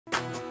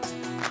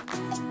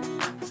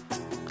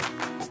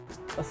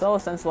A solar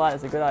sensor light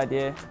is a good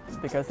idea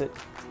because it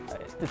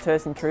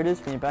deters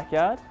intruders from your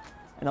backyard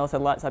and also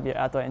lights up your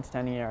outdoor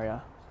entertaining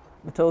area.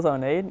 The tools I'll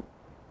need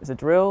is a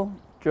drill,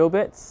 drill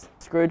bits,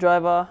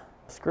 screwdriver,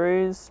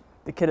 screws,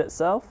 the kit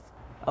itself.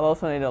 I'll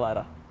also need a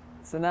ladder.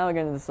 So now we're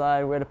going to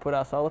decide where to put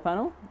our solar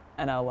panel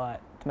and our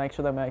light to make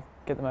sure that we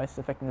get the most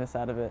effectiveness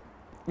out of it.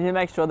 You need to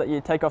make sure that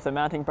you take off the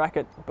mounting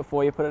bracket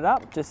before you put it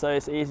up, just so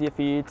it's easier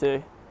for you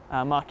to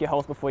mark your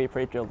holes before you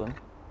pre-drill them.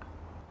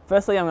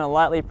 Firstly, I'm going to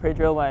lightly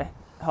pre-drill my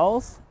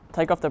holes,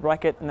 take off the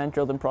bracket and then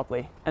drill them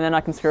properly, and then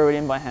I can screw it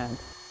in by hand.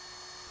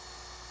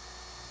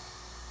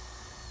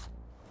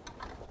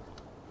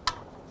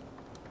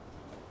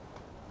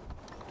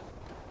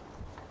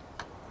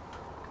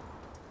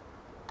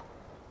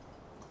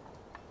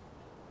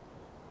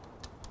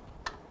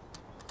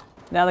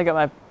 Now that I've got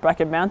my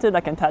bracket mounted,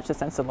 I can attach the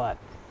sensor light.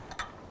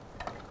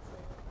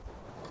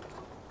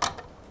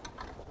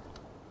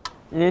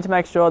 You need to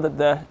make sure that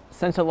the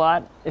sensor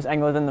light is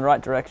angled in the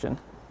right direction.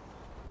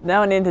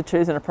 Now I need to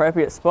choose an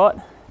appropriate spot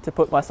to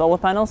put my solar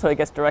panel so it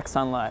gets direct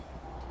sunlight.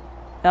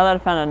 Now that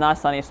I've found a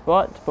nice sunny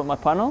spot to put my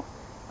panel,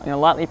 I'm going to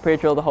lightly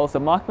pre-drill the holes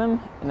to mark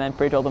them and then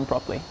pre-drill them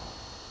properly.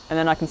 And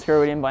then I can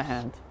screw it in by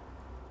hand.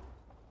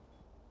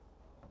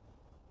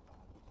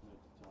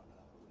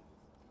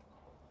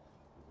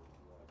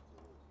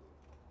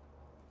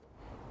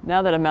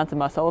 Now that I've mounted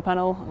my solar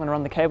panel, I'm going to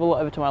run the cable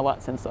over to my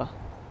light sensor.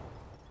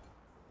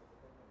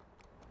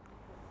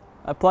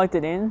 I plugged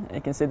it in and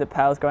you can see the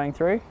power's going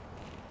through.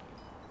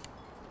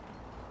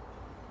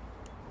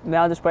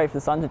 Now I'll just wait for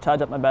the sun to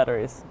charge up my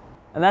batteries.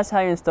 And that's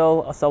how you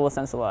install a solar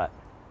sensor light.